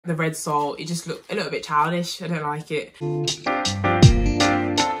The red sole, it just looked a little bit childish. I don't like it.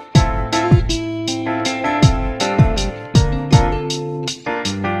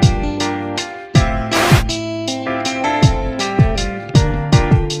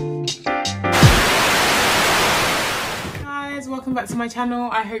 Guys, welcome back to my channel.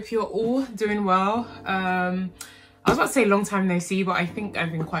 I hope you're all doing well. I was about to say long time no see, but I think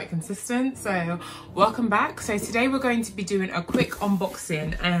I've been quite consistent, so welcome back. So today we're going to be doing a quick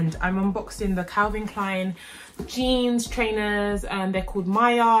unboxing, and I'm unboxing the Calvin Klein jeans trainers, and they're called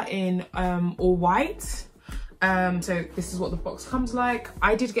Maya in all white. So this is what the box comes like.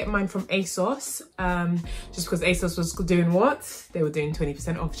 I did get mine from ASOS, just because ASOS was doing what? They were doing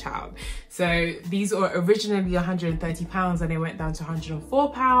 20% off, child. So these were originally £130 and they went down to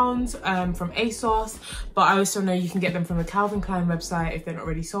 £104 from ASOS. But I also know you can get them from the Calvin Klein website if they're not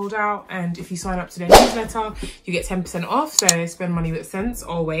already sold out. And if you sign up to their newsletter, you get 10% off. So spend money with sense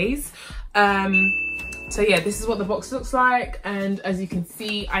always. So yeah, this is what the box looks like. And as you can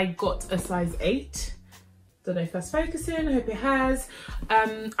see, I got a size 8. Don't know if that's focusing, I hope it has.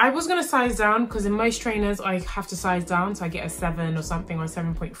 I was gonna size down because in most trainers I have to size down, so I get a 7 or something, or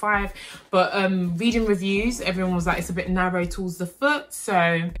 7.5. But reading reviews, everyone was like it's a bit narrow towards the foot, so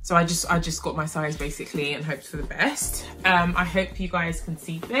I just got my size basically and hoped for the best. I hope you guys can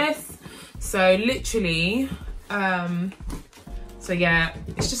see this. So literally, so yeah,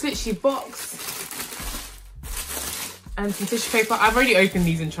 it's just literally a box and some tissue paper. I've already opened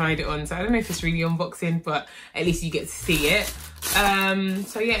these and tried it on, so I don't know if it's really unboxing, but at least you get to see it.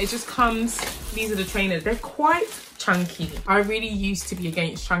 So yeah, it just comes, these are the trainers. They're quite chunky. I really used to be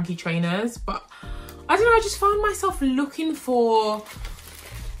against chunky trainers, but I don't know, I just found myself looking for,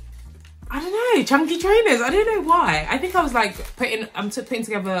 I don't know, chunky trainers. I don't know why. I think I was like putting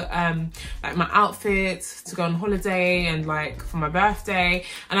together like my outfits to go on holiday and like for my birthday,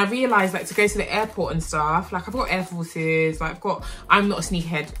 and I realized like to go to the airport and stuff, like I've got Air Forces, like I'm not a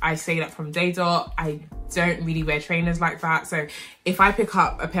sneakerhead. I say that from day dot. I don't really wear trainers like that, so if I pick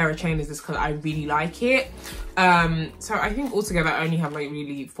up a pair of trainers it's because I really like it. So I think altogether I only have like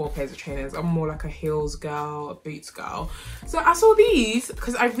really 4 pairs of trainers. I'm more like a heels girl, a boots girl. So I saw these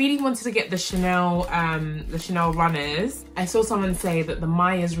because I really wanted to get the Chanel runners. I saw someone say that the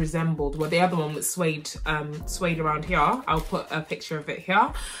Mayas resembled, well, the other one was suede around here. I'll put a picture of it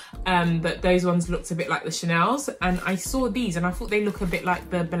here. But those ones looked a bit like the Chanels, and I saw these and I thought they look a bit like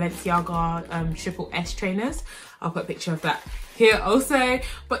the Balenciaga Triple S trainers. I'll put a picture of that here also.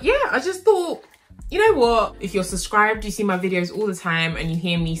 But yeah, I just thought, you know what, if you're subscribed, you see my videos all the time and you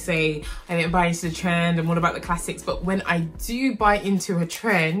hear me say I didn't buy into the trend and what about the classics, but when I do buy into a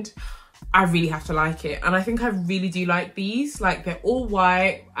trend, I really have to like it. And I think I really do like these. Like, they're all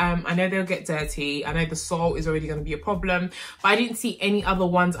white. I know they'll get dirty. I know the sole is already going to be a problem, but I didn't see any other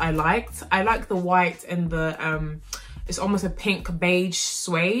ones I liked. I like the white and the it's almost a pink beige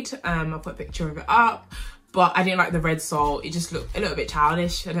suede. I'll put a picture of it up. But I didn't like the red sole. It just looked a little bit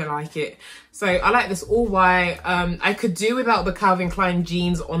childish. I don't like it. So I like this all white. I could do without the Calvin Klein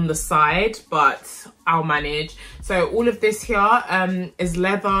jeans on the side, but I'll manage. So all of this here is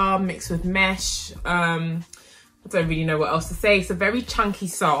leather mixed with mesh. I don't really know what else to say. It's a very chunky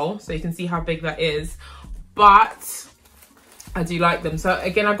sole, so you can see how big that is. But I do like them. So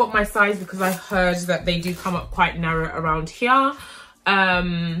again, I got my size because I heard that they do come up quite narrow around here.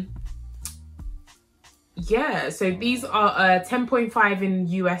 Yeah, so these are 10.5 in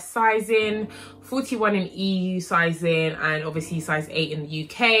US sizing, 41 in EU sizing, and obviously size 8 in the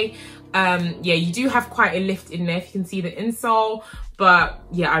UK. Yeah, you do have quite a lift in there if you can see the insole, but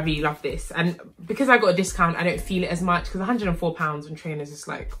yeah, I really love this. And because I got a discount, I don't feel it as much, because £104 on trainers is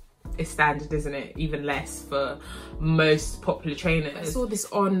like, it's standard, isn't it? Even less for most popular trainers. I saw this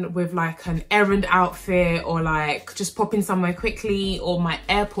on with like an errand outfit, or like just popping somewhere quickly, or my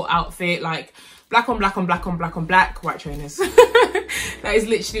airport outfit, like black on black on black on black on black, white trainers. That is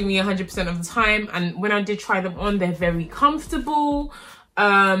literally me 100% of the time. And when I did try them on, they're very comfortable.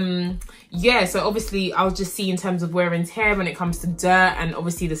 Yeah, so obviously I'll just see in terms of wear and tear when it comes to dirt, and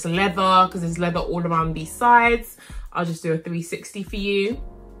obviously this leather, because there's leather all around these sides. I'll just do a 360 for you.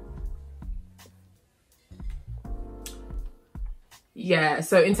 Yeah,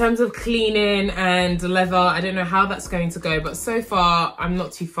 so in terms of cleaning and leather, I don't know how that's going to go, but so far I'm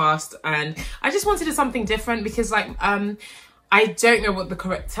not too fast, and I just wanted something different because like I don't know what the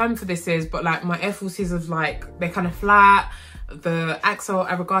correct term for this is, but like my Air Forces of like, they're kind of flat. the Axel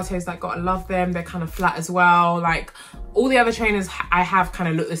Arigatos, like, gotta love them. They're kind of flat as well. Like, all the other trainers I have kind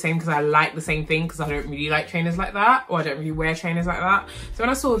of look the same because I like the same thing, because I don't really like trainers like that, or I don't really wear trainers like that. So when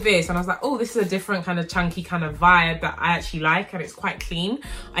I saw this and I was like, oh, this is a different kind of chunky kind of vibe that I actually like, and it's quite clean.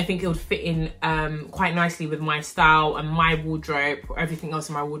 I think it would fit in quite nicely with my style and my wardrobe, or everything else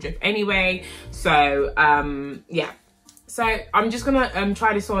in my wardrobe anyway. So yeah. So I'm just gonna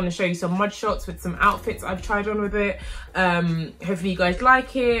try this on and show you some mud shots with some outfits I've tried on with it. Hopefully you guys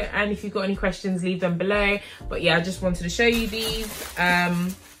like it, and if you've got any questions, leave them below. But yeah, I just wanted to show you these.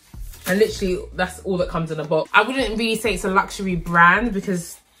 And literally that's all that comes in the box. I wouldn't really say it's a luxury brand,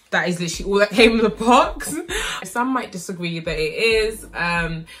 because that is literally all that came in the box. Some might disagree that it is,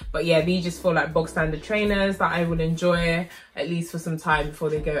 but yeah, these just feel like bog standard trainers that I will enjoy at least for some time before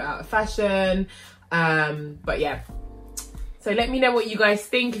they go out of fashion. But yeah. So let me know what you guys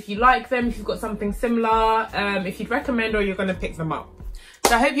think, if you like them, if you've got something similar, if you'd recommend or you're gonna pick them up.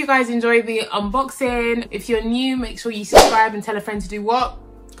 So I hope you guys enjoyed the unboxing. If you're new, make sure you subscribe and tell a friend to do what?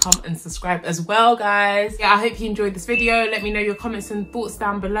 Come and subscribe as well, guys. Yeah, I hope you enjoyed this video. Let me know your comments and thoughts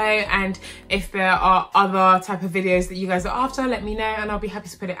down below, and if there are other type of videos that you guys are after, let me know and I'll be happy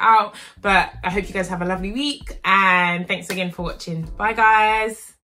to put it out. But I hope you guys have a lovely week, and thanks again for watching. Bye, guys.